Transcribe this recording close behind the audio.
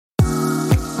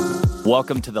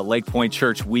Welcome to the Lake Point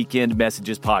Church Weekend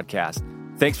Messages Podcast.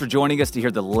 Thanks for joining us to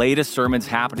hear the latest sermons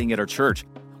happening at our church.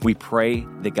 We pray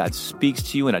that God speaks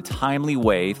to you in a timely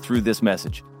way through this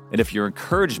message. And if you're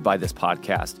encouraged by this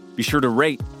podcast, be sure to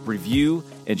rate, review,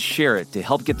 and share it to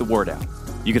help get the word out.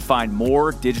 You can find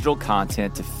more digital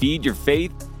content to feed your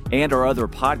faith and our other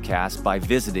podcasts by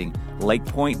visiting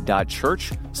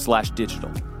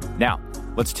lakepoint.church/digital. Now,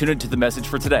 let's tune into the message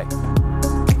for today.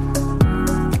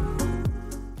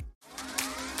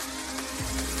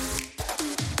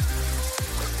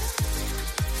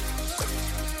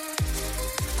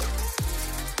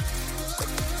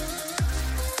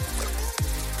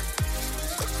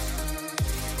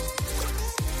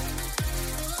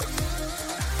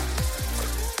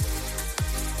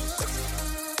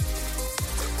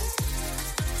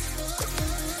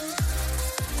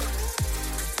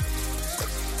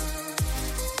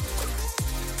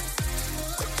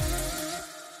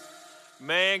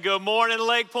 Man, good morning,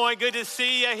 Lake Point. Good to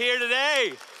see you here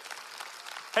today.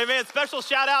 Hey, man, special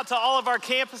shout out to all of our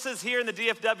campuses here in the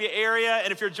DFW area.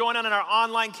 And if you're joining on our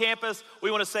online campus, we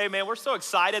want to say, man, we're so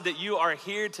excited that you are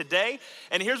here today.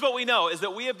 And here's what we know is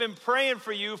that we have been praying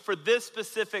for you for this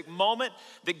specific moment,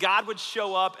 that God would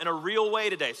show up in a real way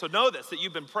today. So know this, that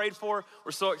you've been prayed for.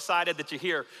 We're so excited that you're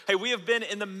here. Hey, we have been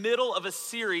in the middle of a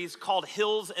series called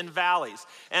Hills and Valleys.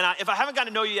 And if I haven't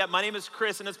gotten to know you yet, my name is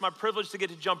Chris, and it's my privilege to get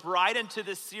to jump right into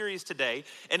this series today.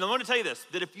 And I want to tell you this,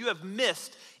 that if you have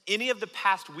missed any of the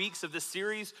past weeks of this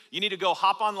series, you need to go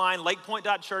hop online,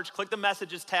 lakepoint.church, click the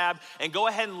messages tab, and go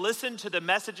ahead and listen to the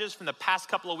messages from the past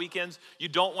couple of weekends. You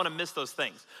don't want to miss those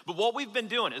things. But what we've been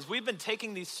doing is we've been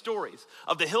taking these stories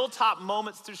of the hilltop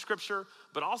moments through Scripture,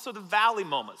 but also the valley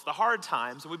moments, the hard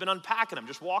times, and we've been unpacking them,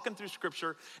 just walking through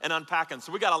Scripture and unpacking.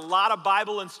 So we got a lot of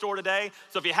Bible in store today.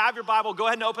 So if you have your Bible, go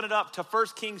ahead and open it up to 1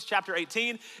 Kings chapter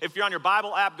 18. If you're on your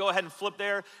Bible app, go ahead and flip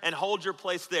there and hold your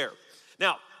place there.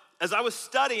 Now, as I was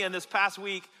studying this past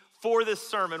week for this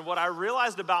sermon, what I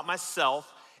realized about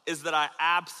myself is that I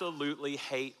absolutely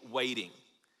hate waiting.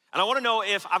 And I want to know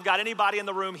if I've got anybody in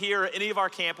the room here, any of our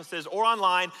campuses or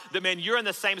online, that, man, you're in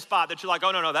the same spot that you're like,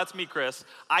 oh, no, that's me, Chris.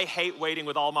 I hate waiting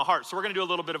with all my heart. So we're going to do a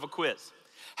little bit of a quiz.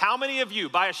 How many of you,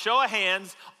 by a show of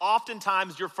hands,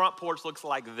 oftentimes your front porch looks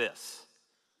like this?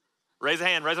 Raise a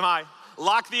hand, raise them high.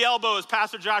 Lock the elbows,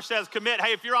 Pastor Josh says. Commit.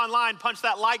 Hey, if you're online, punch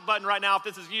that like button right now if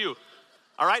this is you.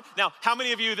 All right? Now, how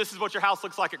many of you, this is what your house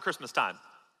looks like at Christmas time?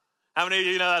 How many of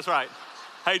you know that's right?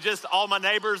 Hey, just all my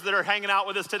neighbors that are hanging out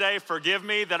with us today, forgive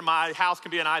me that my house can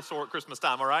be an eyesore at Christmas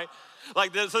time, all right?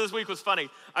 So this week was funny.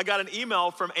 I got an email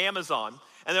from Amazon,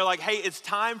 and they're like, hey, it's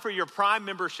time for your Prime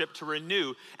membership to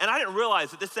renew. And I didn't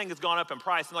realize that this thing has gone up in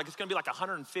price. And it's gonna be like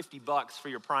 $150 for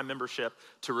your Prime membership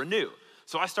to renew.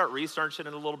 So I start researching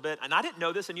it a little bit, and I didn't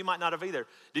know this, and you might not have either.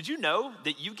 Did you know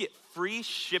that you get free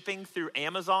shipping through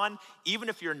Amazon, even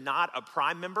if you're not a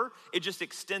Prime member? It just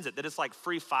extends it, that it's like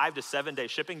free 5 to 7 day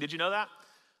shipping. Did you know that?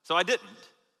 So I didn't.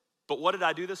 But what did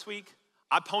I do this week?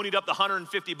 I ponied up the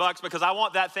 $150 because I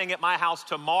want that thing at my house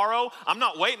tomorrow. I'm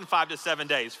not waiting 5 to 7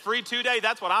 days. Free 2 day,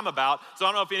 that's what I'm about. So I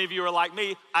don't know if any of you are like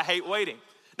me. I hate waiting.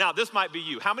 Now, this might be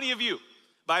you. How many of you,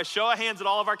 by a show of hands at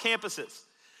all of our campuses,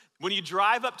 when you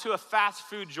drive up to a fast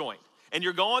food joint and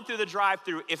you're going through the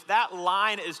drive-thru, if that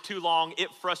line is too long, it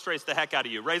frustrates the heck out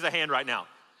of you? Raise a hand right now.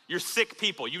 You're sick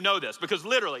people, you know this, because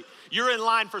literally, you're in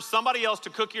line for somebody else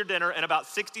to cook your dinner in about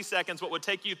 60 seconds, what would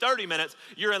take you 30 minutes.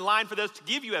 You're in line for this to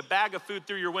give you a bag of food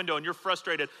through your window, and you're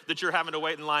frustrated that you're having to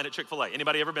wait in line at Chick-fil-A.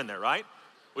 Anybody ever been there, right?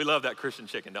 We love that Christian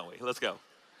chicken, don't we? Let's go.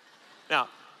 Now,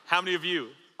 how many of you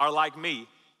are like me?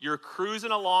 You're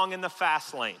cruising along in the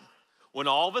fast lane, when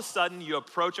all of a sudden you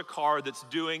approach a car that's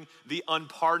doing the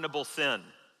unpardonable sin,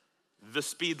 the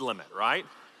speed limit, right?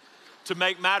 To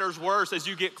make matters worse, as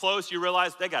you get close, you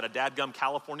realize they got a dadgum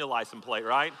California license plate,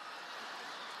 right?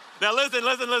 Now listen,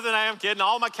 I am kidding.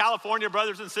 All my California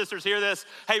brothers and sisters hear this.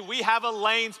 Hey, we have a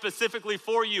lane specifically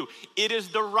for you. It is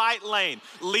the right lane.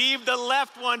 Leave the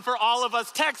left one for all of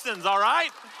us Texans, all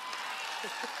right?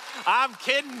 I'm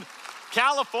kidding.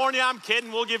 California, I'm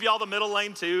kidding. We'll give you all the middle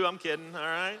lane too. I'm kidding, all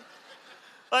right?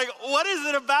 What is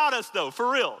it about us though, for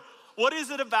real? What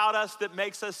is it about us that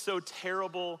makes us so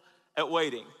terrible at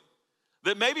waiting?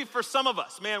 That maybe for some of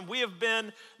us, man, we have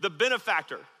been the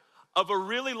benefactor of a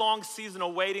really long season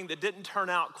of waiting that didn't turn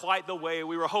out quite the way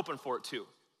we were hoping for it to.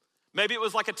 Maybe it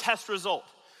was like a test result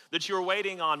that you were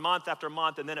waiting on month after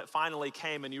month, and then it finally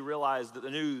came and you realized that the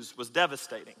news was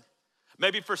devastating.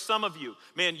 Maybe for some of you,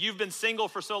 man, you've been single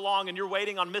for so long and you're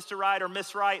waiting on Mr. Right or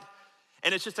Miss Right,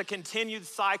 and it's just a continued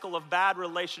cycle of bad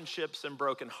relationships and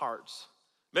broken hearts.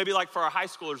 Maybe like for our high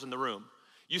schoolers in the room,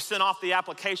 you sent off the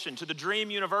application to the dream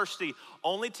university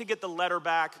only to get the letter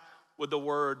back, with the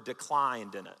word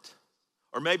declined in it.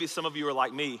 Or maybe some of you are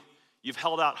like me. You've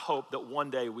held out hope that one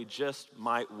day we just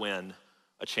might win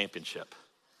a championship.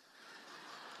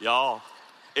 Y'all,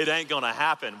 it ain't gonna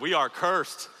happen. We are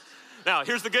cursed. Now,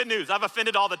 here's the good news. I've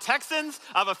offended all the Texans.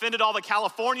 I've offended all the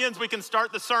Californians. We can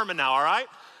start the sermon now, all right?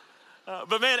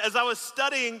 But man, as I was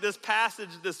studying this passage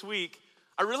this week,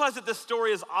 I realized that this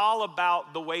story is all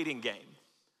about the waiting game.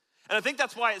 And I think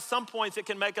that's why at some points it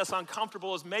can make us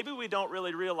uncomfortable, is maybe we don't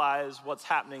really realize what's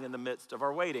happening in the midst of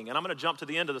our waiting. And I'm gonna jump to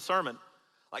the end of the sermon.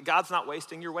 Like, God's not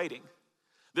wasting your waiting.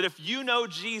 That if you know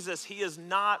Jesus, he is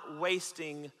not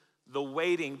wasting the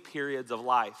waiting periods of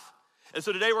life. And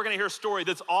so today we're gonna hear a story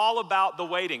that's all about the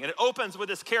waiting. And it opens with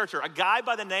this character, a guy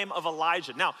by the name of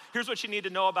Elijah. Now, here's what you need to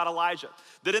know about Elijah.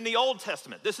 That in the Old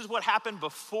Testament, this is what happened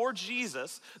before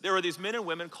Jesus. There were these men and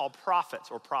women called prophets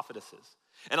or prophetesses.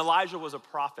 And Elijah was a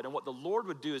prophet. And what the Lord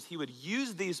would do is he would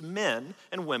use these men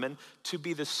and women to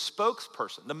be the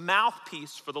spokesperson, the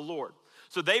mouthpiece for the Lord.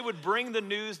 So they would bring the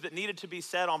news that needed to be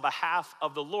said on behalf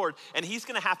of the Lord. And he's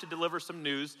gonna have to deliver some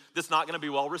news that's not gonna be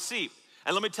well received.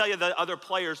 And let me tell you the other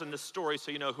players in this story so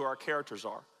you know who our characters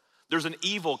are. There's an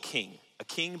evil king, a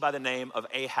king by the name of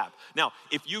Ahab. Now,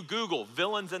 if you Google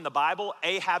villains in the Bible,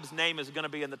 Ahab's name is gonna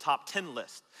be in the top 10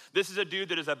 list. This is a dude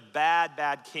that is a bad,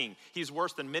 bad king. He's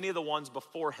worse than many of the ones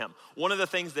before him. One of the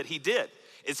things that he did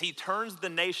is he turns the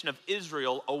nation of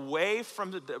Israel away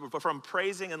from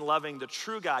praising and loving the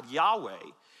true God, Yahweh,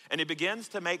 and he begins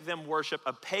to make them worship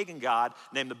a pagan god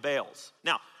named the Baals.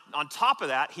 Now, on top of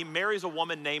that, he marries a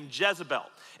woman named Jezebel.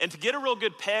 And to get a real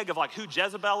good peg of like who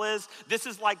Jezebel is, this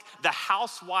is like the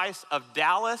housewives of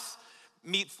Dallas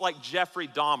meets like Jeffrey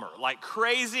Dahmer. Like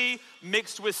crazy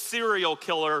mixed with serial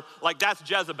killer, like that's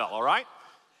Jezebel, all right?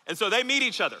 And so they meet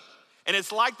each other. And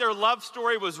it's like their love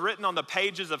story was written on the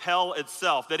pages of hell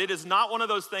itself, that it is not one of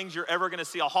those things you're ever gonna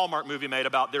see a Hallmark movie made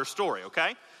about their story,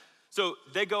 okay? So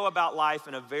they go about life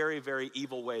in a very, very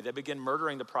evil way. They begin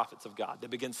murdering the prophets of God. They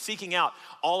begin seeking out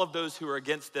all of those who are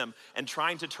against them and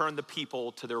trying to turn the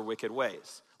people to their wicked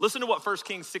ways. Listen to what 1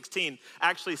 Kings 16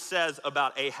 actually says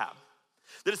about Ahab.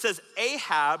 That it says,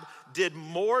 Ahab did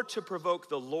more to provoke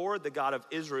the Lord, the God of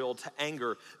Israel, to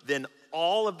anger than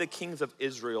all of the kings of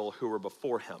Israel who were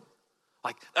before him.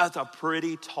 Like, that's a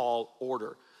pretty tall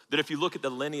order. That if you look at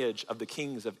the lineage of the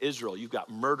kings of Israel, you've got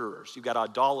murderers, you've got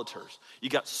idolaters,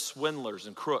 you've got swindlers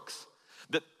and crooks.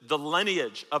 That the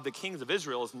lineage of the kings of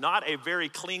Israel is not a very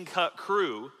clean-cut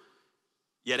crew,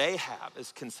 yet Ahab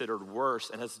is considered worse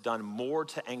and has done more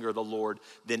to anger the Lord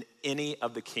than any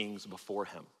of the kings before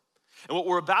him. And what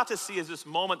we're about to see is this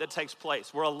moment that takes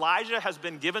place where Elijah has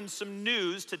been given some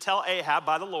news to tell Ahab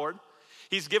by the Lord.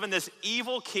 He's given this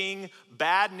evil king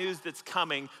bad news that's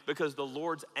coming because the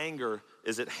Lord's anger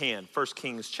is at hand. 1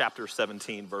 Kings chapter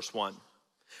 17, verse 1.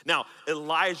 Now,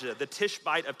 Elijah, the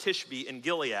Tishbite of Tishbe in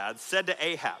Gilead, said to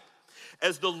Ahab,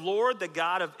 as the Lord, the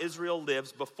God of Israel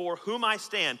lives, before whom I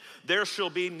stand, there shall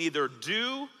be neither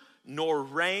dew nor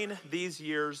rain these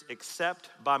years except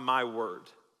by my word.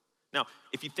 Now,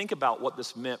 if you think about what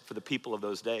this meant for the people of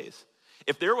those days,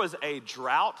 if there was a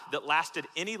drought that lasted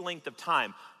any length of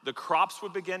time, the crops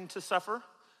would begin to suffer,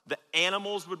 the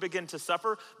animals would begin to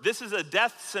suffer. This is a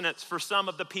death sentence for some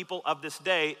of the people of this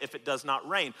day if it does not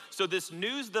rain. So this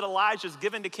news that Elijah is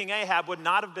given to King Ahab would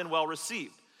not have been well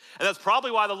received. And that's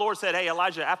probably why the Lord said, hey,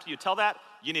 Elijah, after you tell that,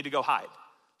 you need to go hide.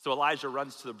 So Elijah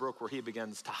runs to the brook where he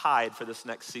begins to hide for this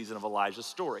next season of Elijah's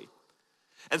story.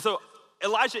 And so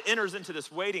Elijah enters into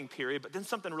this waiting period, but then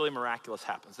something really miraculous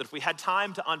happens. That if we had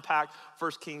time to unpack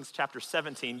 1 Kings chapter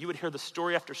 17, you would hear the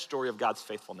story after story of God's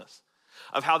faithfulness.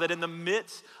 Of how that in the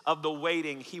midst of the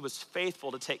waiting, he was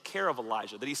faithful to take care of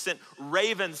Elijah. That he sent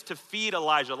ravens to feed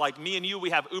Elijah. Like me and you, we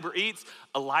have Uber Eats.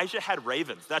 Elijah had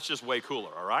ravens. That's just way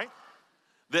cooler, all right?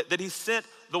 That he sent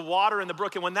the water in the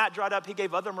brook, and when that dried up, he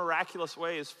gave other miraculous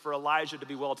ways for Elijah to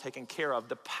be well taken care of.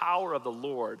 The power of the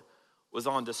Lord was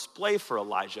on display for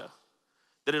Elijah.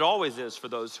 That it always is for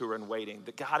those who are in waiting,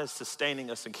 that God is sustaining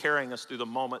us and carrying us through the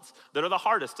moments that are the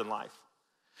hardest in life.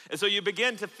 And so you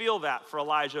begin to feel that for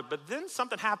Elijah, but then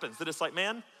something happens that it's like,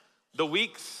 man, the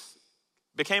weeks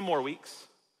became more weeks,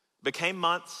 became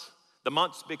months, the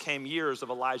months became years of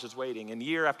Elijah's waiting, and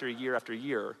year after year after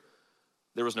year,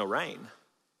 there was no rain.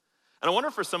 And I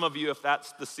wonder for some of you if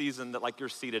that's the season that like you're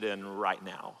seated in right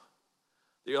now.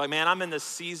 You're like, man, I'm in this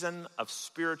season of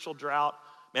spiritual drought.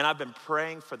 Man, I've been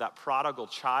praying for that prodigal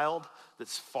child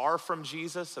that's far from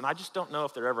Jesus, and I just don't know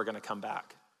if they're ever gonna come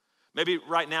back. Maybe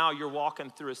right now you're walking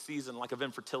through a season like of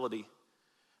infertility,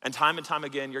 and time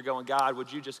again you're going, God,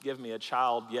 would you just give me a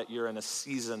child, yet you're in a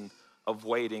season of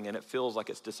waiting, and it feels like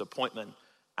it's disappointment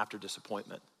after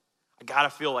disappointment. I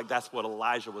gotta feel like that's what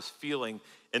Elijah was feeling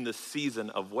in this season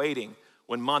of waiting,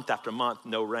 when month after month,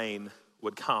 no rain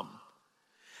would come.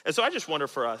 And so I just wonder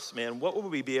for us, man, what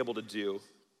would we be able to do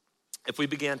if we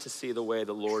began to see the way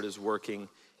the Lord is working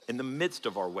in the midst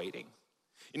of our waiting?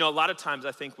 You know, a lot of times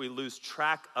I think we lose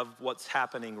track of what's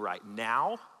happening right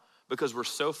now because we're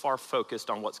so far focused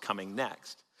on what's coming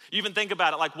next. You even think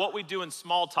about it like what we do in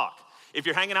small talk. If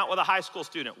you're hanging out with a high school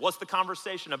student, what's the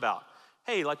conversation about?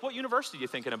 Hey, like what university are you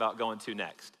thinking about going to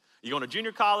next? You going to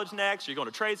junior college next? You're going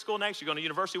to trade school next? You're going to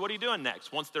university? What are you doing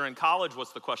next? Once they're in college,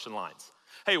 what's the question lines?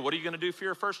 Hey, what are you gonna do for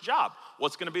your first job?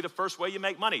 What's gonna be the first way you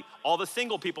make money? All the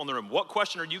single people in the room, what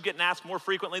question are you getting asked more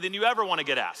frequently than you ever wanna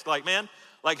get asked? Like, man,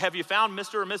 like have you found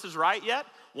Mr. or Mrs. Right yet?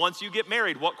 Once you get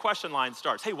married, what question line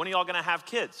starts? Hey, when are y'all gonna have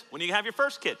kids? When are you gonna have your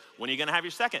first kid? When are you gonna have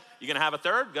your second? You gonna have a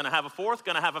third? Gonna have a fourth?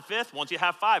 Gonna have a fifth? Once you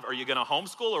have 5, are you gonna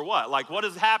homeschool or what? Like what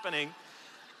is happening?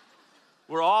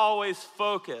 We're always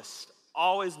focused,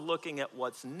 always looking at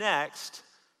what's next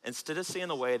instead of seeing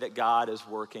the way that God is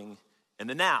working in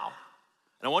the now.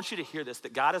 And I want you to hear this,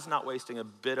 that God is not wasting a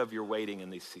bit of your waiting in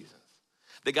these seasons.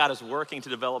 That God is working to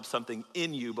develop something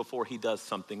in you before he does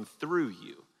something through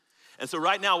you. And so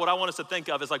right now, what I want us to think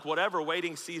of is like whatever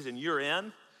waiting season you're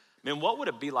in, man, what would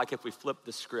it be like if we flipped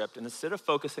the script and instead of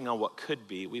focusing on what could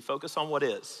be, we focus on what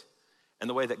is and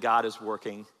the way that God is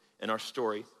working in our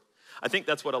story. I think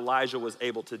that's what Elijah was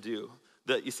able to do.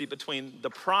 That you see between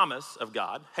the promise of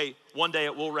God, hey, one day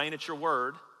it will rain at your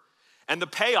word, and the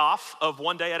payoff of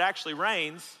one day it actually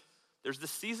rains, there's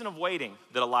this season of waiting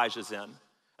that Elijah's in. And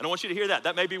I want you to hear that.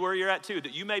 That may be where you're at too,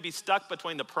 that you may be stuck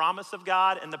between the promise of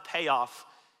God and the payoff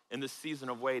in this season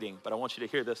of waiting. But I want you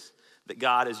to hear this, that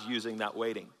God is using that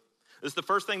waiting. This is the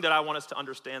first thing that I want us to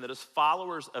understand, that as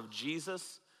followers of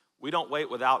Jesus, we don't wait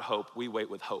without hope, we wait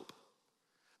with hope.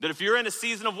 That if you're in a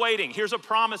season of waiting, here's a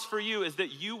promise for you, is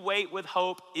that you wait with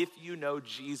hope if you know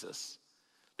Jesus,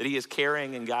 that he is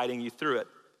carrying and guiding you through it.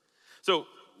 So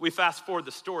we fast forward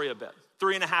the story a bit.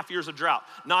 3.5 years of drought.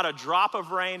 Not a drop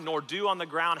of rain nor dew on the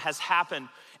ground has happened.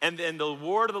 And then the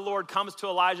word of the Lord comes to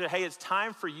Elijah, hey, it's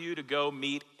time for you to go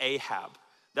meet Ahab.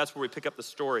 That's where we pick up the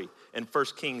story in 1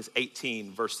 Kings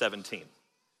 18, verse 17.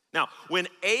 Now, when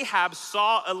Ahab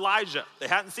saw Elijah, they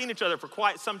hadn't seen each other for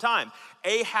quite some time.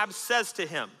 Ahab says to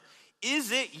him,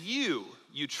 is it you,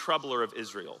 you troubler of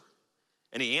Israel?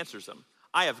 And he answers him,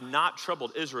 I have not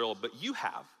troubled Israel, but you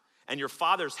have, and your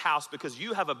father's house, because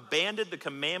you have abandoned the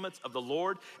commandments of the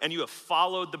Lord and you have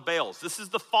followed the Baals. This is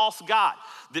the false god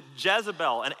that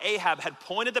Jezebel and Ahab had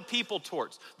pointed the people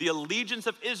towards. The allegiance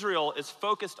of Israel is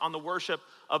focused on the worship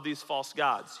of these false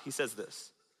gods. He says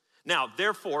this, now,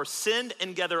 therefore, send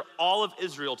and gather all of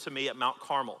Israel to me at Mount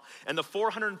Carmel, and the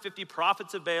 450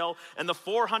 prophets of Baal and the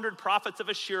 400 prophets of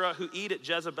Asherah who eat at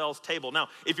Jezebel's table. Now,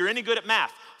 if you're any good at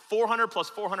math, 400 plus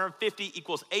 450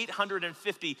 equals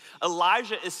 850.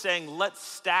 Elijah is saying, let's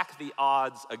stack the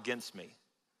odds against me.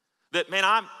 That, man,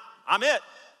 I'm it.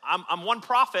 I'm one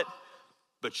prophet,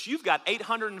 but you've got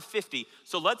 850.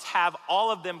 So let's have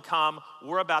all of them come.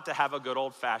 We're about to have a good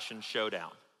old-fashioned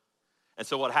showdown. And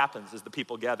so what happens is the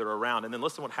people gather around. And then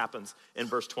listen what happens in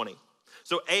verse 20.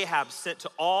 So Ahab sent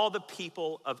to all the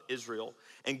people of Israel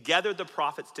and gathered the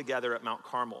prophets together at Mount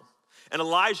Carmel. And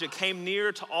Elijah came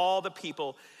near to all the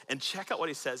people, and check out what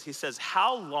he says. He says,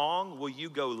 how long will you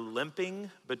go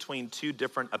limping between two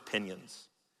different opinions?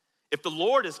 If the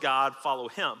Lord is God, follow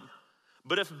him.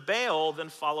 But if Baal, then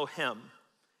follow him.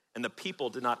 And the people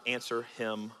did not answer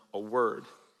him a word.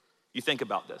 You think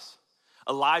about this.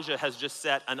 Elijah has just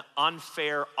set an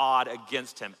unfair odd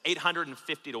against him,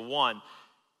 850 to 1.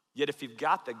 Yet if you've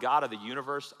got the God of the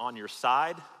universe on your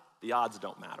side, the odds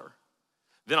don't matter.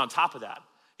 Then on top of that,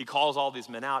 he calls all these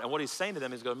men out, and what he's saying to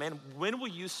them is, man, when will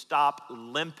you stop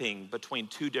limping between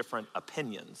two different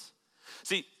opinions?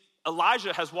 See,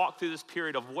 Elijah has walked through this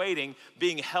period of waiting,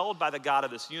 being held by the God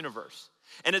of this universe.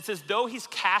 And it's as though he's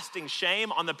casting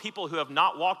shame on the people who have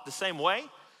not walked the same way.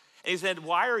 And he said,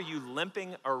 why are you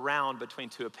limping around between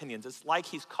two opinions? It's like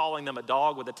he's calling them a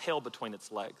dog with a tail between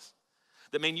its legs.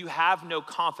 That means you have no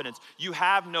confidence. You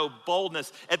have no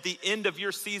boldness. At the end of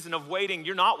your season of waiting,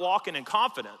 you're not walking in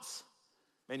confidence.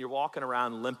 Man, you're walking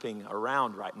around limping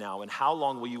around right now. And how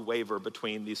long will you waver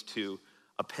between these two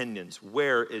opinions?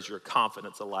 Where is your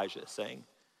confidence, Elijah is saying?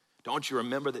 Don't you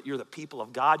remember that you're the people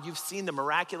of God? You've seen the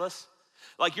miraculous.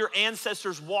 Like your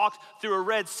ancestors walked through a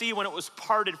Red Sea when it was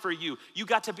parted for you. You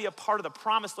got to be a part of the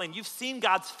promised land. You've seen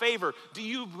God's favor. Do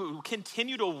you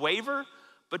continue to waver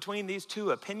between these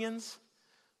two opinions?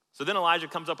 So then Elijah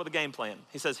comes up with a game plan.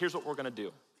 He says, here's what we're gonna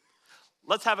do.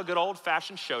 Let's have a good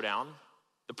old-fashioned showdown.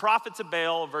 The prophets of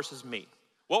Baal versus me.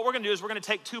 What we're gonna do is we're gonna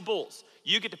take 2 bulls.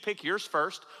 You get to pick yours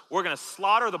first. We're gonna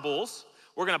slaughter the bulls.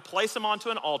 We're gonna place them onto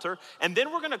an altar, and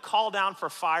then we're gonna call down for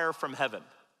fire from heaven.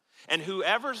 And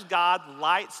whoever's God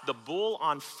lights the bull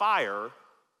on fire,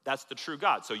 that's the true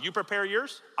God. So you prepare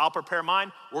yours, I'll prepare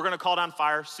mine. We're gonna call down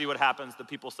fire, see what happens. The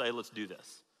people say, let's do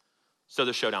this. So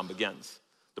the showdown begins.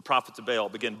 The prophets of Baal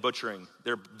begin butchering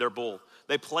their bull.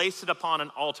 They place it upon an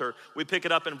altar. We pick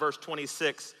it up in verse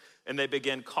 26, and they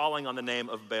begin calling on the name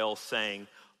of Baal, saying,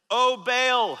 "Oh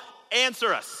Baal,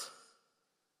 answer us."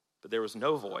 But there was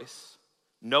no voice.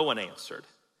 No one answered.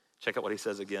 Check out what he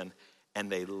says again.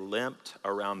 And they limped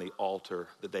around the altar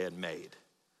that they had made.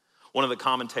 One of the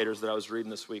commentators that I was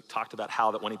reading this week talked about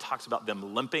how that when he talks about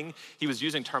them limping, he was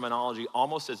using terminology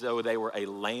almost as though they were a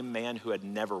lame man who had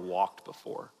never walked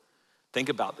before. Think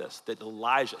about this, that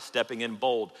Elijah stepping in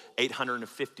bold,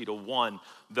 850 to 1,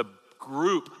 the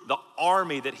group, the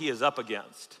army that he is up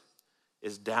against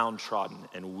is downtrodden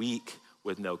and weak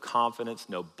with no confidence,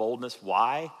 no boldness.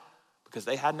 Why? Because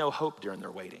they had no hope during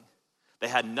their waiting. They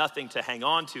had nothing to hang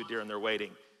on to during their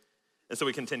waiting. And so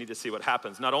we continue to see what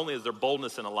happens. Not only is there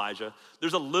boldness in Elijah,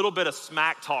 there's a little bit of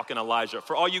smack talk in Elijah.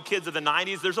 For all you kids of the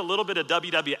 90s, there's a little bit of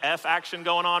WWF action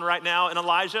going on right now in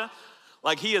Elijah.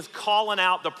 Like he is calling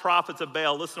out the prophets of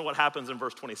Baal. Listen to what happens in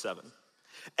verse 27.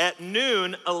 At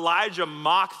noon, Elijah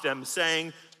mocked them,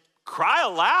 saying, "Cry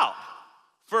aloud,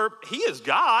 for he is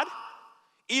God.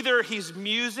 Either he's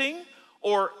musing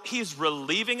or he's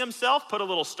relieving himself," put a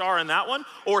little star in that one,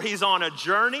 "or he's on a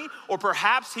journey, or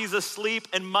perhaps he's asleep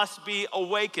and must be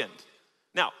awakened."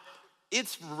 Now,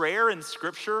 it's rare in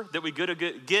scripture that we get a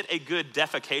good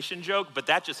defecation joke, but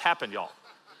that just happened, y'all.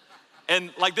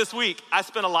 And like this week, I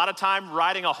spent a lot of time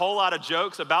writing a whole lot of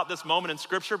jokes about this moment in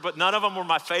scripture, but none of them were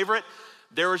my favorite.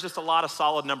 There was just a lot of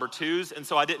solid number 2s, and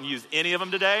so I didn't use any of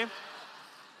them today.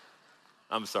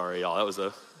 I'm sorry, y'all,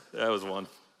 that was one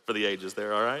for the ages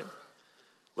there, all right?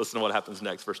 Listen to what happens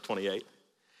next, verse 28.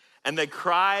 And they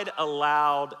cried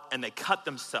aloud and they cut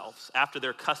themselves after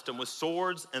their custom with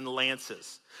swords and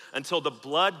lances until the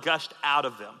blood gushed out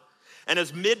of them. And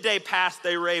as midday passed,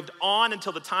 they raved on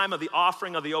until the time of the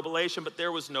offering of the oblation, but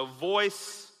there was no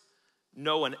voice,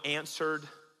 no one answered,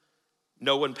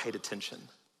 no one paid attention.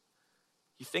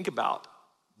 You think about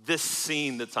this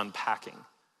scene that's unpacking.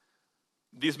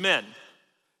 These men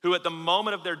who at the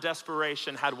moment of their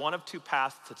desperation had one of 2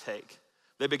 paths to take.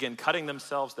 They begin cutting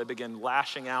themselves, they begin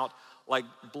lashing out, like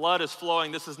blood is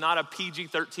flowing. This is not a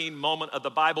PG-13 moment of the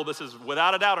Bible. This is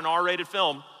without a doubt an R-rated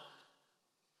film.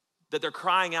 That they're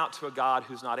crying out to a God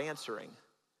who's not answering.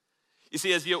 You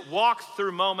see, as you walk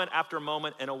through moment after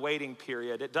moment in a waiting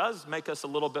period, it does make us a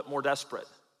little bit more desperate.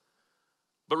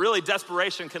 But really,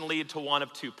 desperation can lead to one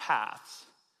of 2 paths.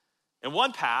 In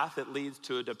one path, it leads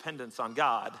to a dependence on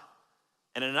God.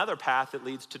 And in another path, it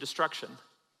leads to destruction.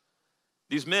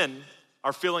 These men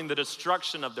are feeling the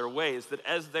destruction of their ways, that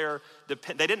as they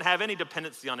didn't have any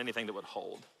dependency on anything that would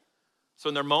hold. So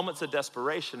in their moments of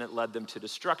desperation, it led them to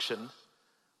destruction.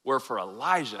 Where for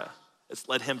Elijah, it's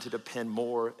led him to depend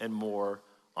more and more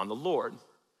on the Lord.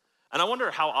 And I wonder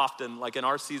how often, like in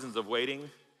our seasons of waiting,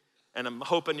 and I'm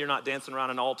hoping you're not dancing around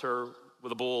an altar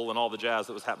with a bull and all the jazz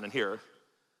that was happening here,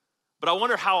 but I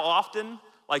wonder how often,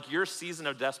 like your season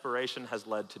of desperation has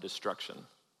led to destruction.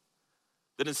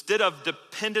 That instead of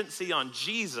dependency on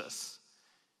Jesus,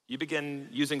 you begin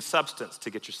using substance to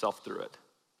get yourself through it.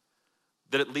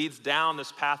 That it leads down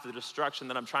this path of destruction,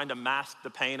 that I'm trying to mask the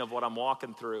pain of what I'm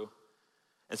walking through.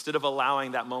 Instead of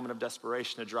allowing that moment of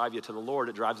desperation to drive you to the Lord,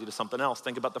 it drives you to something else.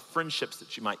 Think about the friendships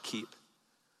that you might keep.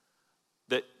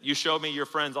 That you show me your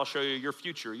friends, I'll show you your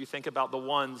future. You think about the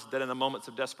ones that in the moments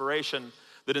of desperation,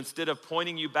 that instead of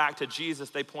pointing you back to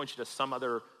Jesus, they point you to some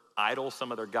other idol,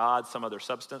 some other God, some other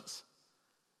substance.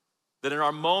 That in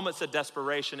our moments of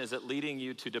desperation, is it leading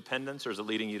you to dependence or is it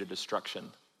leading you to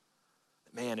destruction?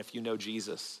 Man, if you know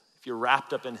Jesus, if you're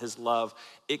wrapped up in his love,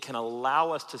 it can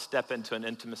allow us to step into an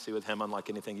intimacy with him unlike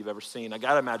anything you've ever seen. I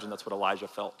gotta imagine that's what Elijah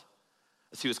felt.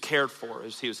 As he was cared for,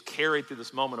 as he was carried through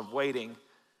this moment of waiting,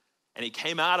 and he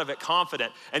came out of it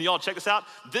confident. And y'all, check this out.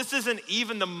 This isn't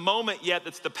even the moment yet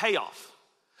that's the payoff.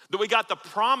 That we got the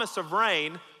promise of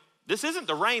rain. This isn't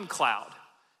the rain cloud.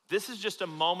 This is just a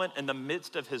moment in the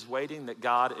midst of his waiting that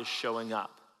God is showing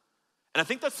up. And I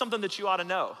think that's something that you ought to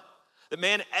know. That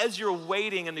man, as you're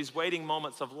waiting in these waiting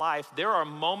moments of life, there are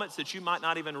moments that you might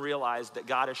not even realize that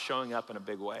God is showing up in a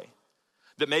big way.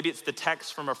 That maybe it's the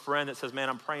text from a friend that says, man,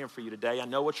 I'm praying for you today. I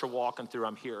know what you're walking through,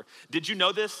 I'm here. Did you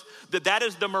know this? That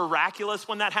is the miraculous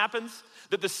when that happens?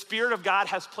 That the Spirit of God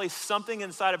has placed something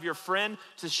inside of your friend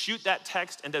to shoot that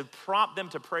text and to prompt them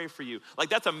to pray for you. Like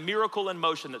that's a miracle in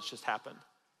motion that's just happened.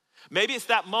 Maybe it's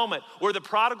that moment where the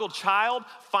prodigal child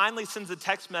finally sends a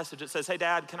text message that says, hey,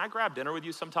 Dad, can I grab dinner with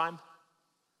you sometime?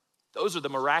 Those are the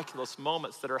miraculous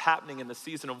moments that are happening in the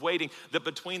season of waiting, that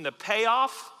between the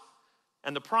payoff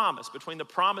and the promise, between the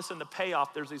promise and the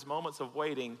payoff, there's these moments of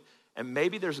waiting, and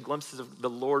maybe there's glimpses of the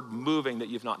Lord moving that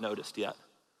you've not noticed yet.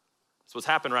 That's what's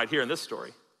happened right here in this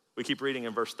story. We keep reading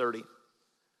in verse 30.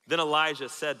 Then Elijah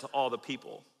said to all the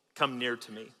people, come near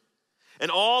to me.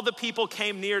 And all the people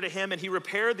came near to him, and he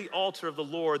repaired the altar of the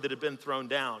Lord that had been thrown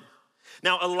down.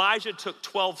 Now Elijah took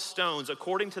 12 stones,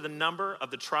 according to the number of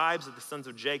the tribes of the sons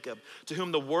of Jacob, to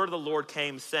whom the word of the Lord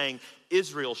came, saying,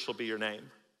 Israel shall be your name.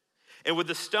 And with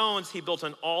the stones, he built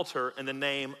an altar in the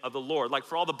name of the Lord. Like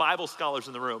for all the Bible scholars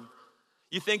in the room,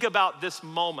 you think about this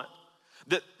moment,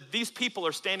 that these people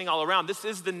are standing all around. This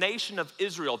is the nation of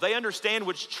Israel. They understand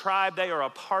which tribe they are a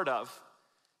part of.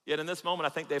 Yet in this moment, I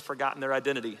think they've forgotten their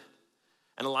identity.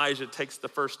 And Elijah takes the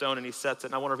first stone and he sets it.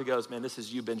 And I wonder if he goes, man, this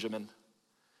is you, Benjamin.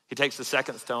 He takes the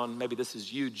second stone, maybe this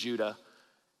is you, Judah.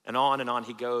 And on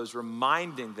he goes,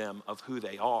 reminding them of who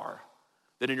they are.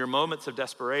 That in your moments of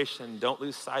desperation, don't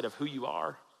lose sight of who you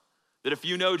are. That if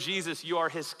you know Jesus, you are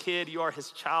his kid, you are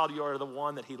his child, you are the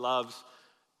one that he loves.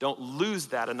 Don't lose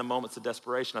that in the moments of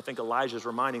desperation. I think Elijah's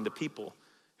reminding the people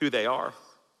who they are.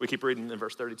 We keep reading in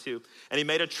verse 32. And he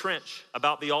made a trench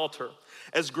about the altar,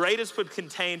 as great as would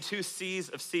contain 2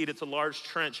 seahs of seed. It's a large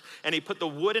trench. And he put the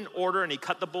wood in order, and he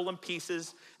cut the bull in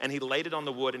pieces, and he laid it on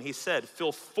the wood. And he said,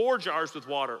 fill 4 jars with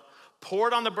water, pour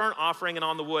it on the burnt offering and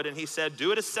on the wood. And he said,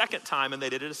 do it a second time, and they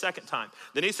did it a second time.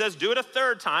 Then he says, do it a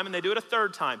third time, and they do it a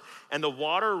third time. And the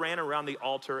water ran around the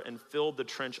altar and filled the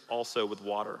trench also with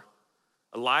water.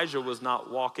 Elijah was not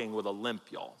walking with a limp,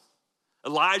 y'all.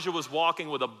 Elijah was walking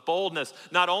with a boldness.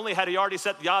 Not only had he already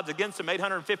set the odds against him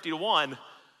 850-1,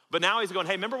 but now he's going,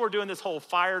 hey, remember we're doing this whole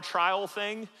fire trial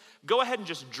thing? Go ahead and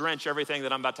just drench everything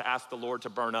that I'm about to ask the Lord to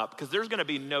burn up, because there's gonna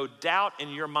be no doubt in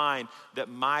your mind that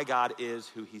my God is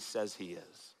who he says he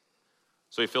is.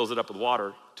 So he fills it up with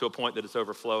water to a point that it's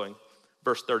overflowing.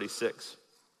 Verse 36.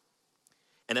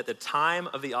 And at the time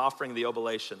of the offering of the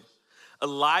oblation,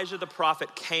 Elijah the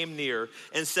prophet came near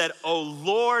and said, O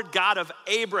Lord God of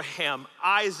Abraham,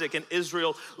 Isaac, and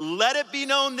Israel, let it be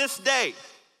known this day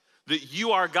that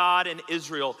you are God in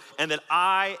Israel, and that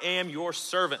I am your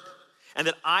servant, and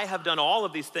that I have done all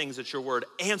of these things at your word.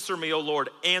 Answer me, O Lord,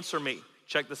 answer me.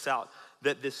 Check this out.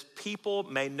 That this people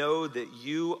may know that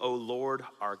you, O Lord,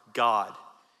 are God,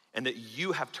 and that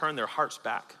you have turned their hearts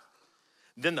back.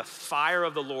 Then the fire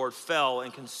of the Lord fell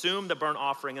and consumed the burnt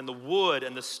offering and the wood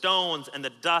and the stones and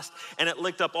the dust, and it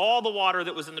licked up all the water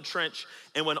that was in the trench.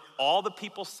 And when all the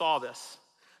people saw this,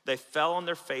 they fell on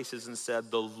their faces and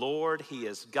said, the Lord, he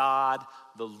is God.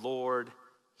 The Lord,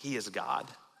 he is God.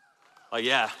 Like,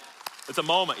 yeah, it's a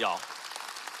moment, y'all.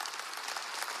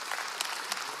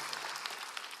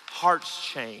 Hearts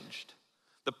changed.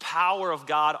 The power of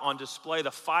God on display,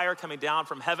 the fire coming down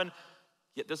from heaven.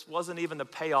 Yet this wasn't even the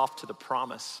payoff to the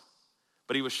promise,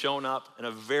 but he was shown up in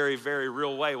a very, very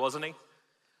real way, wasn't he?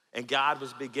 And God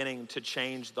was beginning to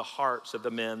change the hearts of the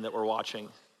men that were watching.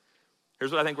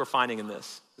 Here's what I think we're finding in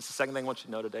this. This is the second thing I want you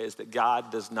to know today, is that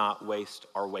God does not waste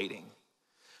our waiting.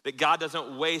 That God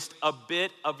doesn't waste a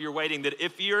bit of your waiting. That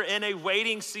if you're in a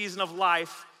waiting season of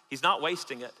life, he's not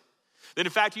wasting it. That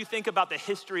in fact, you think about the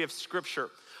history of Scripture.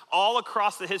 All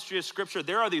across the history of Scripture,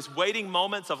 there are these waiting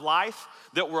moments of life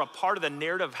that were a part of the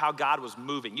narrative of how God was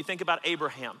moving. You think about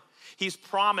Abraham. He's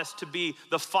promised to be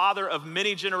the father of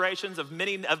many generations, of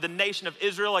the nation of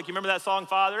Israel. Like, you remember that song,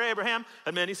 Father Abraham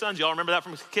had many sons? Y'all remember that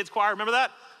from kids choir? Remember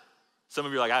that? Some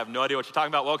of you are like, I have no idea what you're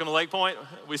talking about. Welcome to Lake Point.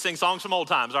 We sing songs from old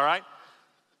times, all right?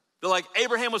 They're like,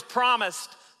 Abraham was promised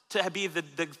to be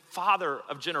the father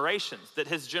of generations, that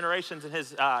his generations and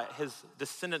his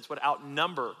descendants would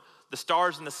outnumber the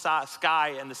stars in the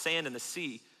sky and the sand in the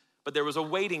sea. But there was a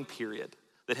waiting period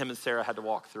that him and Sarah had to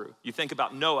walk through. You think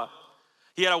about Noah.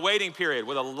 He had a waiting period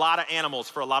with a lot of animals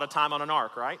for a lot of time on an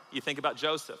ark, right? You think about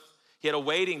Joseph. He had a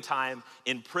waiting time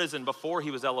in prison before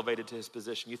he was elevated to his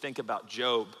position. You think about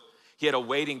Job. He had a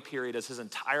waiting period as his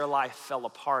entire life fell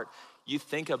apart. You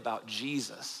think about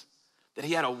Jesus, that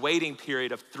he had a waiting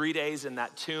period of 3 days in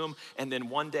that tomb, and then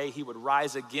one day he would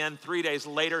rise again. 3 days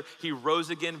later, he rose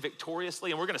again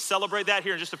victoriously, and we're gonna celebrate that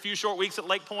here in just a few short weeks at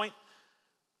Lake Point.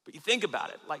 But you think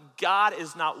about it, like God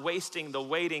is not wasting the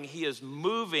waiting. He is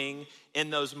moving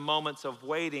in those moments of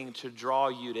waiting to draw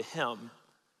you to him.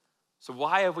 So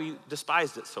why have we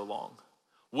despised it so long?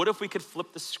 What if we could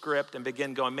flip the script and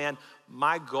begin going, man,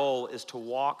 my goal is to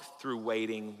walk through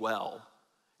waiting well.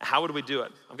 How would we do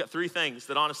it? I've got three things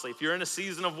that honestly, if you're in a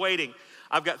season of waiting,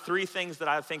 I've got three things that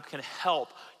I think can help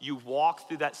you walk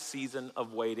through that season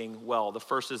of waiting well. The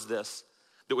first is this,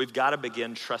 that we've got to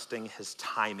begin trusting his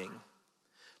timing.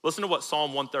 Listen to what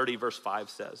Psalm 130 verse 5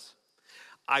 says.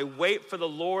 I wait for the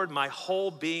Lord, my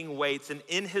whole being waits, and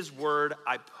in his word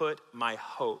I put my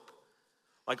hope.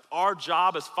 Like our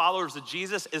job as followers of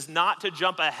Jesus is not to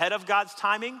jump ahead of God's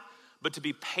timing, but to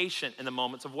be patient in the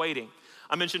moments of waiting.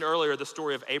 I mentioned earlier the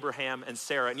story of Abraham and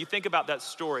Sarah, and you think about that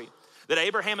story, that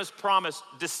Abraham is promised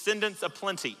descendants of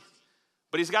plenty,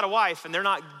 but he's got a wife and they're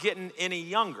not getting any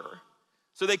younger.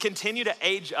 So they continue to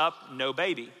age up, no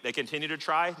baby. They continue to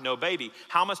try, no baby.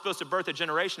 How am I supposed to birth a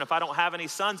generation if I don't have any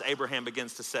sons, Abraham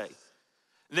begins to say.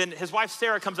 Then his wife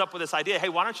Sarah comes up with this idea, hey,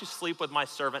 why don't you sleep with my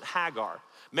servant Hagar?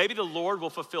 Maybe the Lord will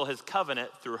fulfill his covenant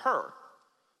through her.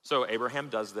 So Abraham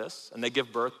does this, and they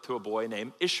give birth to a boy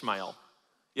named Ishmael.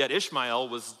 Yet Ishmael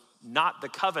was not the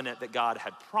covenant that God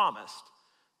had promised.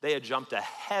 They had jumped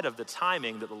ahead of the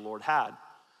timing that the Lord had.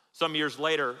 Some years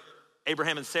later,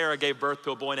 Abraham and Sarah gave birth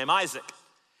to a boy named Isaac.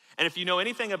 And if you know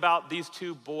anything about these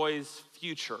two boys'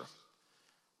 future,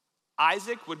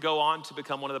 Isaac would go on to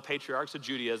become one of the patriarchs of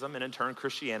Judaism and in turn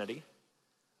Christianity,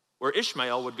 where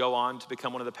Ishmael would go on to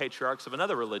become one of the patriarchs of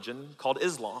another religion called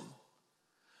Islam.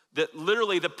 That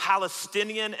literally the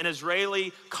Palestinian and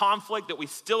Israeli conflict that we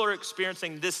still are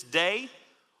experiencing this day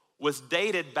was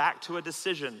dated back to a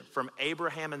decision from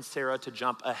Abraham and Sarah to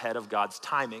jump ahead of God's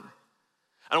timing.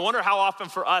 And I wonder how often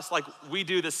for us, like we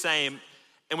do the same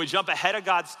and we jump ahead of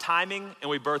God's timing and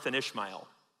we birth an Ishmael.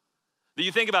 Do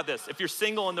you think about this? If you're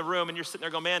single in the room and you're sitting there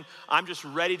going, man, I'm just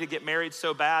ready to get married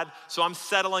so bad, so I'm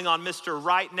settling on Mr.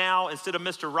 Right now instead of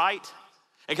Mr. Right.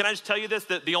 And can I just tell you this,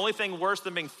 that the only thing worse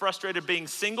than being frustrated being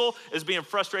single is being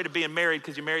frustrated being married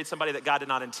because you married somebody that God did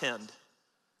not intend.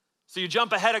 So you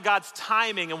jump ahead of God's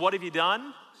timing, and what have you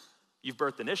done? You've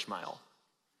birthed an Ishmael.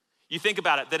 You think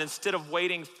about it, that instead of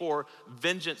waiting for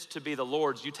vengeance to be the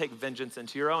Lord's, you take vengeance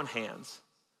into your own hands.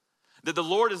 That the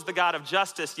Lord is the God of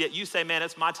justice, yet you say, man,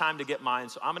 it's my time to get mine,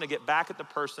 so I'm gonna get back at the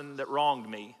person that wronged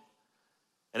me.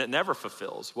 And it never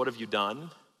fulfills. What have you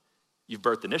done? You've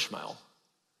birthed an Ishmael.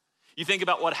 You think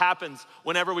about what happens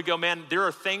whenever we go, man, there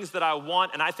are things that I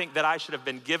want and I think that I should have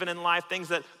been given in life,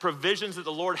 provisions that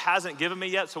the Lord hasn't given me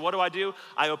yet. So what do?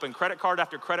 I open credit card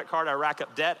after credit card. I rack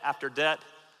up debt after debt.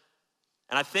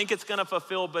 And I think it's gonna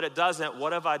fulfill, but it doesn't.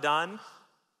 What have I done?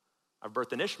 I've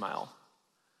birthed an Ishmael.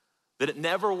 That it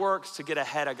never works to get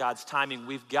ahead of God's timing.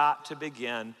 We've got to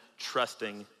begin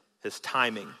trusting his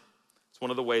timing. It's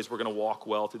one of the ways we're gonna walk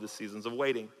well through the seasons of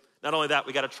waiting. Not only that,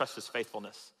 we gotta trust his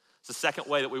faithfulness. It's the second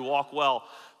way that we walk well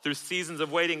through seasons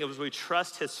of waiting is we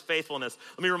trust his faithfulness.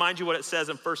 Let me remind you what it says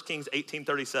in 1 Kings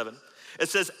 18:37. It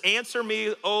says, answer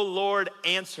me, O Lord,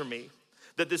 answer me,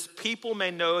 that this people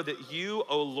may know that you,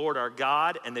 O Lord, are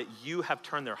God and that you have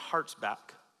turned their hearts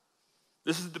back.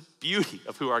 This is the beauty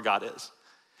of who our God is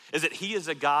that he is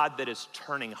a God that is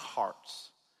turning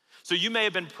hearts. So you may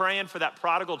have been praying for that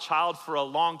prodigal child for a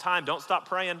long time. Don't stop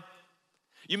praying.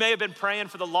 You may have been praying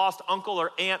for the lost uncle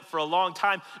or aunt for a long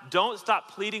time. Don't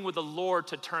stop pleading with the Lord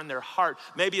to turn their heart.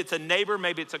 Maybe it's a neighbor,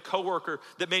 maybe it's a coworker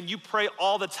that, man, you pray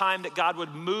all the time that God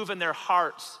would move in their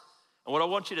hearts. And what I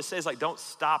want you to say is don't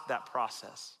stop that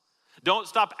process. Don't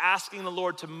stop asking the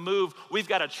Lord to move. We've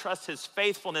got to trust his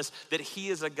faithfulness that he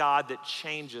is a God that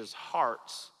changes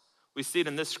hearts. We see it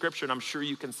in this scripture, and I'm sure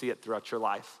you can see it throughout your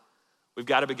life. We've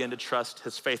got to begin to trust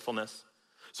his faithfulness.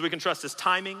 So we can trust his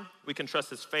timing, we can trust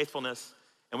his faithfulness,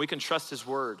 and we can trust his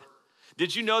word.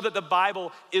 Did you know that the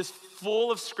Bible is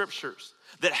full of scriptures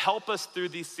that help us through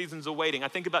these seasons of waiting? I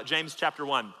think about James chapter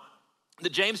 1.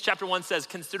 That James chapter 1 says,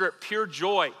 consider it pure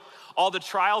joy, all the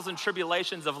trials and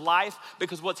tribulations of life,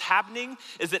 because what's happening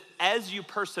is that as you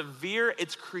persevere,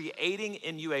 it's creating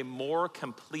in you a more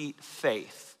complete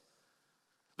faith.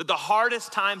 That the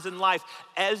hardest times in life,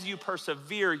 as you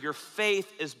persevere, your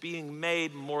faith is being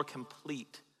made more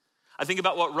complete. I think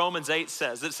about what Romans 8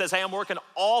 says. It says, hey, I'm working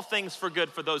all things for good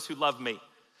for those who love me.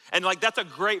 And that's a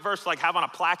great verse to have on a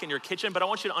plaque in your kitchen, but I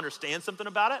want you to understand something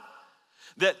about it.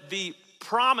 That the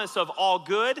promise of all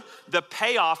good, the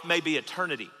payoff may be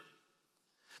eternity.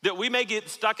 That we may get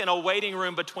stuck in a waiting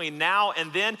room between now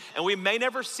and then, and we may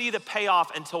never see the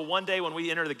payoff until one day when we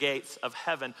enter the gates of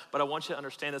heaven. But I want you to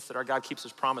understand this, that our God keeps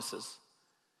his promises.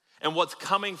 And what's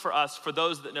coming for us, for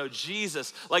those that know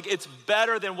Jesus, it's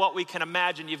better than what we can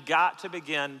imagine. You've got to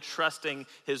begin trusting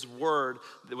his word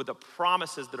with the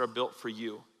promises that are built for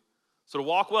you. So to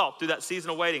walk well through that season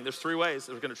of waiting, there's three ways.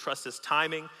 We're gonna trust his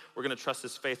timing, we're gonna trust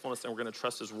his faithfulness, and we're gonna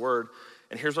trust his word.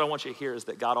 And here's what I want you to hear is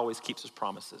that God always keeps his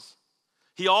promises.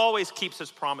 He always keeps his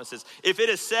promises. If it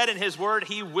is said in his word,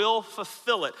 he will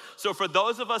fulfill it. So for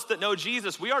those of us that know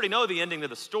Jesus, we already know the ending to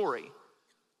the story.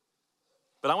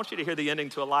 But I want you to hear the ending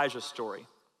to Elijah's story,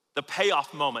 the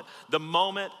payoff moment, the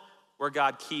moment where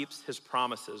God keeps his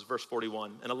promises. Verse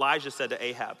 41, and Elijah said to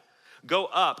Ahab, "Go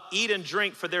up, eat and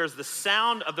drink, for there is the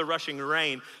sound of the rushing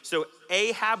rain." So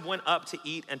Ahab went up to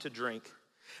eat and to drink.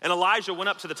 And Elijah went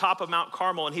up to the top of Mount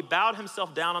Carmel, and he bowed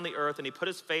himself down on the earth, and he put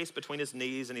his face between his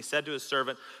knees, and he said to his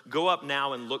servant, "Go up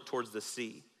now and look towards the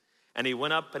sea." And he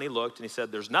went up and he looked, and he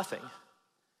said, "There's nothing."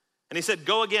 And he said,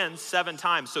 "Go again 7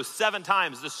 times. So 7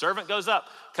 times the servant goes up,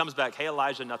 comes back, "Hey,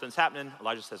 Elijah, nothing's happening."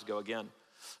 Elijah says, "Go again."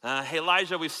 "Hey,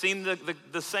 Elijah, we've seen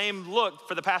the same look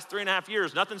for the past 3.5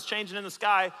 years. Nothing's changing in the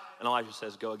sky." And Elijah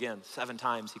says, "Go again." 7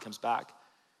 times he comes back.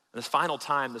 And this final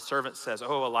time, the servant says,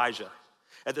 "Oh, Elijah,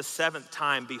 at the 7th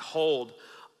time, behold,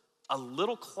 a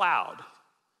little cloud,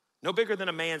 no bigger than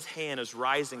a man's hand, is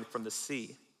rising from the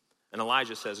sea." And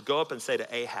Elijah says, "Go up and say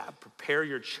to Ahab, prepare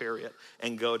your chariot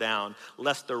and go down,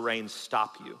 lest the rain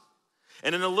stop you."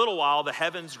 And in a little while, the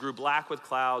heavens grew black with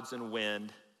clouds and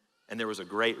wind, and there was a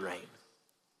great rain.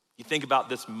 You think about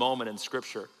this moment in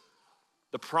Scripture,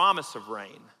 the promise of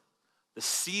rain, the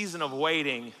season of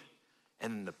waiting,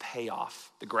 and the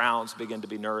payoff. The grounds begin to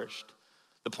be nourished.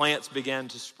 The plants begin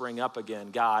to spring up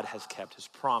again. God has kept his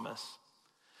promise.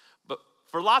 But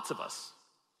for lots of us,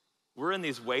 we're in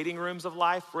these waiting rooms of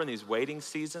life. We're in these waiting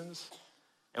seasons.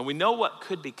 And we know what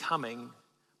could be coming,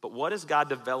 but what is God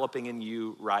developing in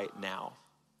you right now?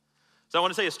 So I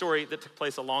want to tell you a story that took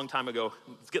place a long time ago.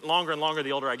 It's getting longer and longer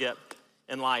the older I get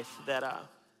in life. That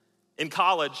in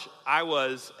college, I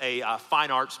was a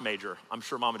fine arts major. I'm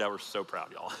sure mom and dad were so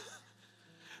proud, y'all.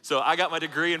 So I got my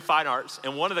degree in fine arts,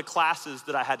 and one of the classes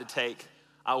that I had to take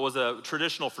was a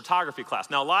traditional photography class.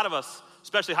 Now, a lot of us,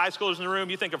 especially high schoolers in the room,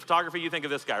 you think of photography, you think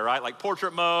of this guy, right? Like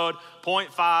portrait mode,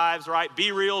 0.5s, right?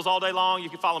 B-reels all day long. You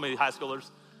can follow me, high schoolers.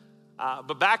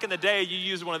 But back in the day, you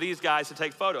used one of these guys to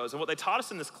take photos. And what they taught us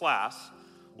in this class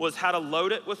was how to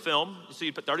load it with film. So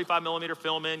you'd put 35 millimeter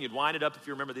film in, you'd wind it up if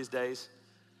you remember these days.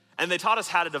 And they taught us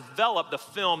how to develop the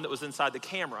film that was inside the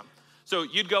camera. So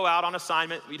you'd go out on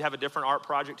assignment, you'd have a different art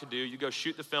project to do, you'd go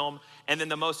shoot the film, and then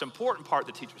the most important part,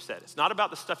 the teacher said, it's not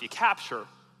about the stuff you capture,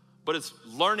 but it's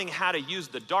learning how to use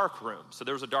the dark room. So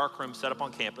there was a dark room set up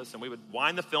on campus, and we would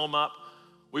wind the film up,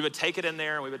 we would take it in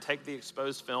there, and we would take the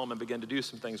exposed film and begin to do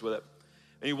some things with it.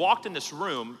 And you walked in this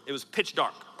room, it was pitch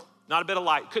dark, not a bit of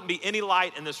light. Couldn't be any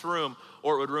light in this room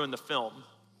or it would ruin the film.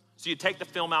 So you'd take the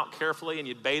film out carefully and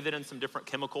you'd bathe it in some different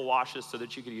chemical washes so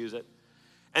that you could use it.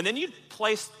 And then you'd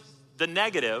place the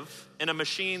negative in a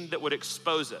machine that would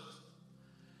expose it.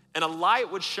 And a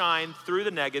light would shine through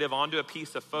the negative onto a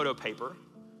piece of photo paper,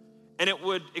 and it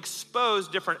would expose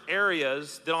different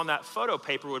areas that on that photo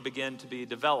paper would begin to be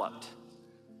developed.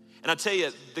 And I tell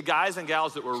you, the guys and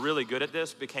gals that were really good at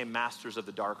this became masters of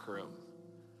the dark room.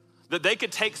 That they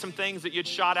could take some things that you'd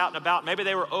shot out and about, maybe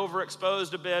they were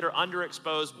overexposed a bit or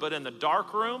underexposed, but in the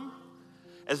dark room,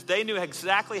 as they knew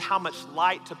exactly how much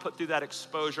light to put through that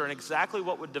exposure and exactly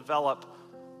what would develop,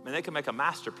 I mean, they could make a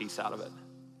masterpiece out of it.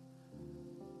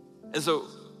 And so,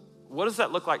 what does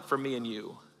that look like for me and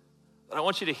you? And I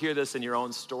want you to hear this in your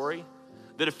own story,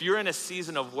 that if you're in a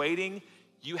season of waiting,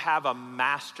 you have a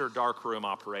master darkroom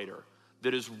operator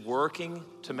that is working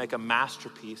to make a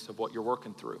masterpiece of what you're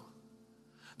working through.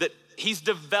 That he's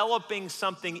developing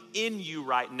something in you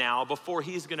right now before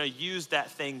he's gonna use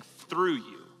that thing through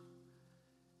you.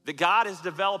 That God is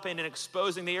developing and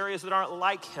exposing the areas that aren't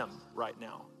like him right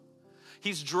now.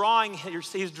 He's drawing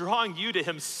you to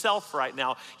himself right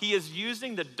now. He is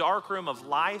using the darkroom of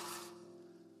life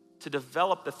to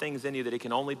develop the things in you that he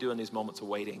can only do in these moments of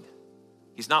waiting.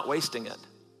 He's not wasting it.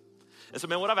 And so,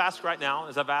 man, what I've asked right now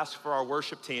is I've asked for our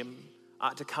worship team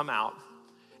to come out.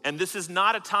 And this is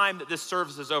not a time that this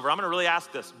service is over. I'm gonna really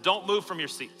ask this. Don't move from your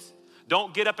seats.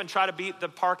 Don't get up and try to beat the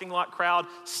parking lot crowd.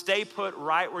 Stay put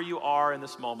right where you are in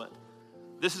this moment.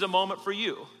 This is a moment for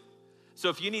you. So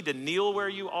if you need to kneel where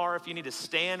you are, if you need to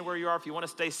stand where you are, if you want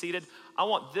to stay seated, I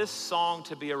want this song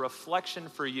to be a reflection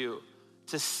for you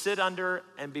to sit under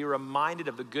and be reminded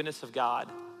of the goodness of God,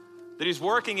 that he's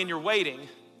working in your waiting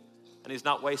and he's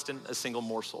not wasting a single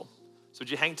morsel. So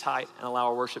would you hang tight and allow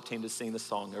our worship team to sing this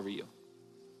song over you?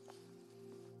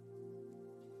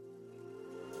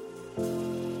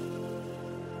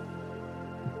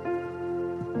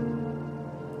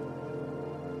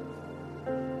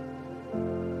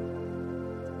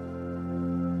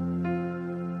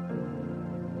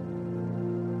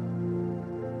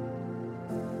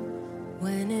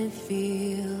 When it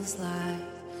feels like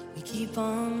we keep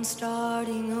on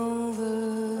starting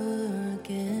over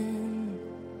again,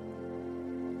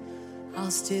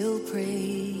 I'll still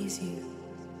praise you.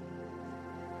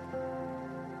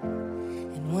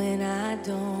 And when I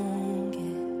don't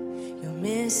get your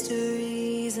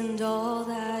mysteries and all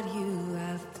that you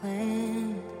have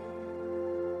planned,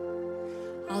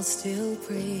 I'll still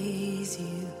praise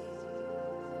you.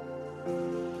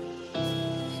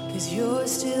 'Cause you're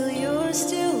still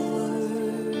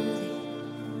worthy.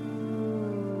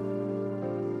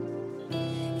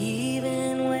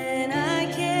 Even when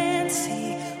I can't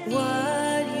see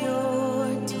what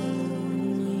you're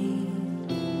doing,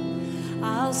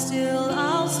 I'll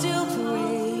still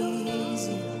praise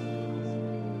you.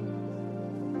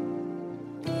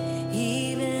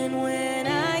 Even when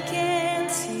I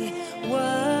can't see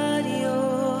what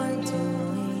you're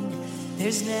doing,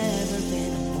 there's never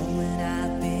been a moment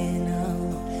I've been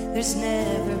alone. There's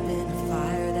never been a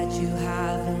fire that you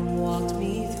haven't walked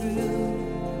me through.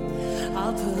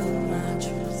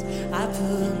 I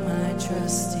put my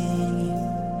trust in you.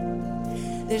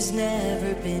 There's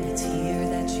never been a tear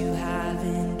that you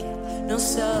haven't kept, no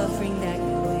suffering that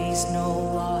you waste, no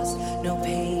loss, no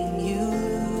pain you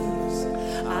lose.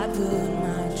 I put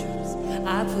my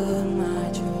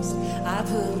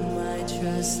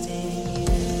trust in you.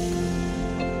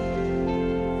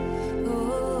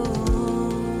 Oh,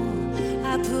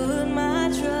 I put my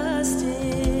trust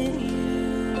in you.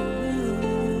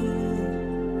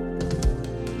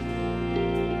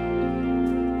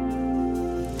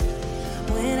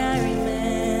 When I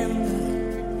remember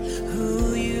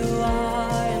who you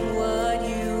are and what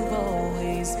you've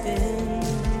always been,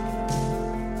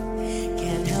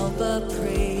 can't help but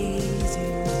praise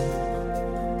you.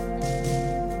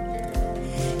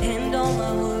 And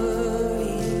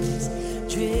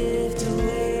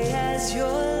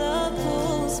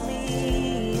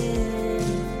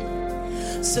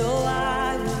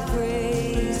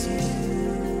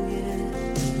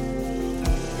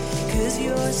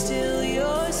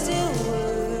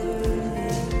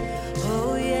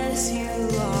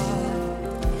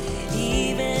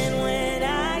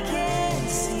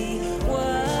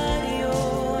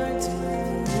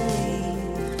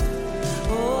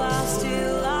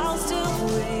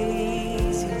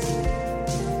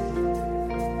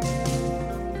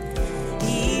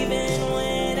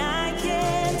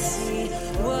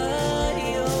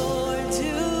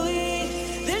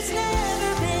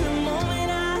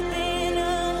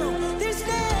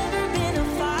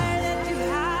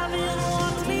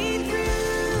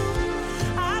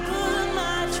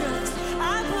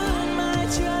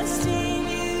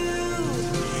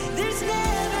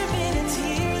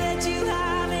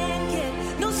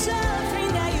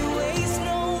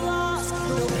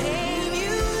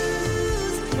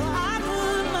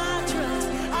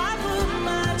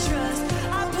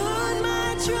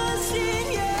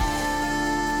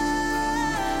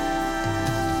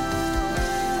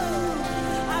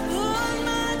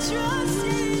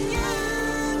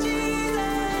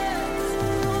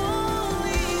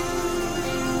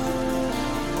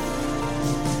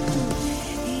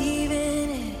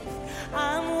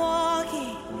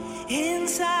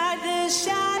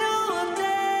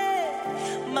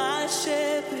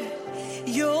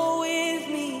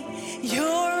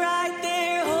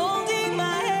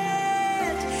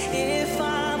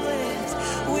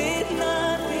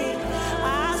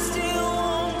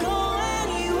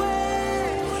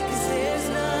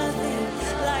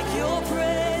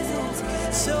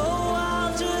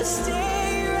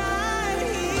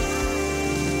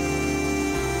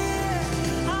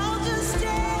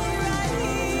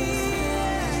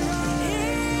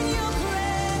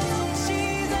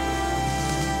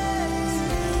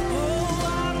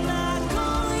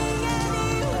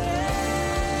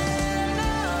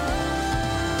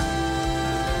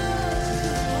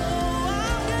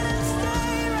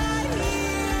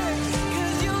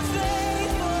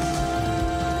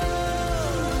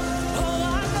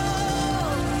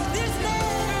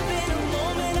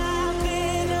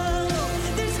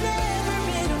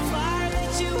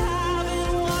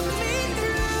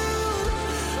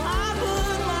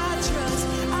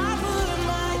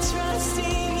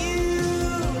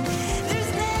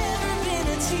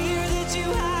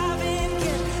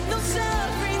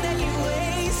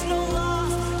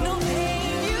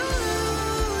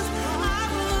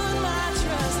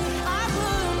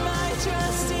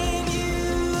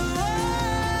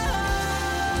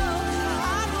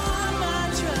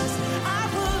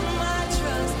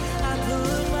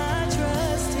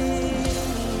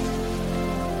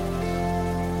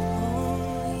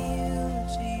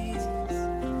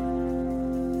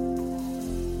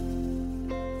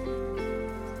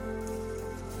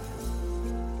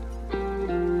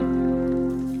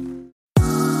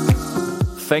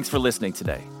thanks for listening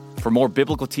today. For more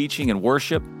biblical teaching and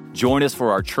worship, join us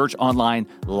for our Church Online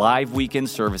live weekend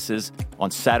services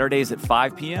on Saturdays at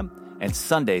 5 p.m. and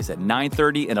Sundays at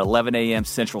 9:30 and 11 a.m.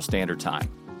 Central Standard Time.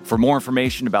 For more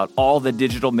information about all the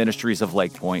digital ministries of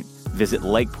Lake Point, visit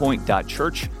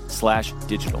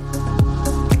lakepoint.church/digital.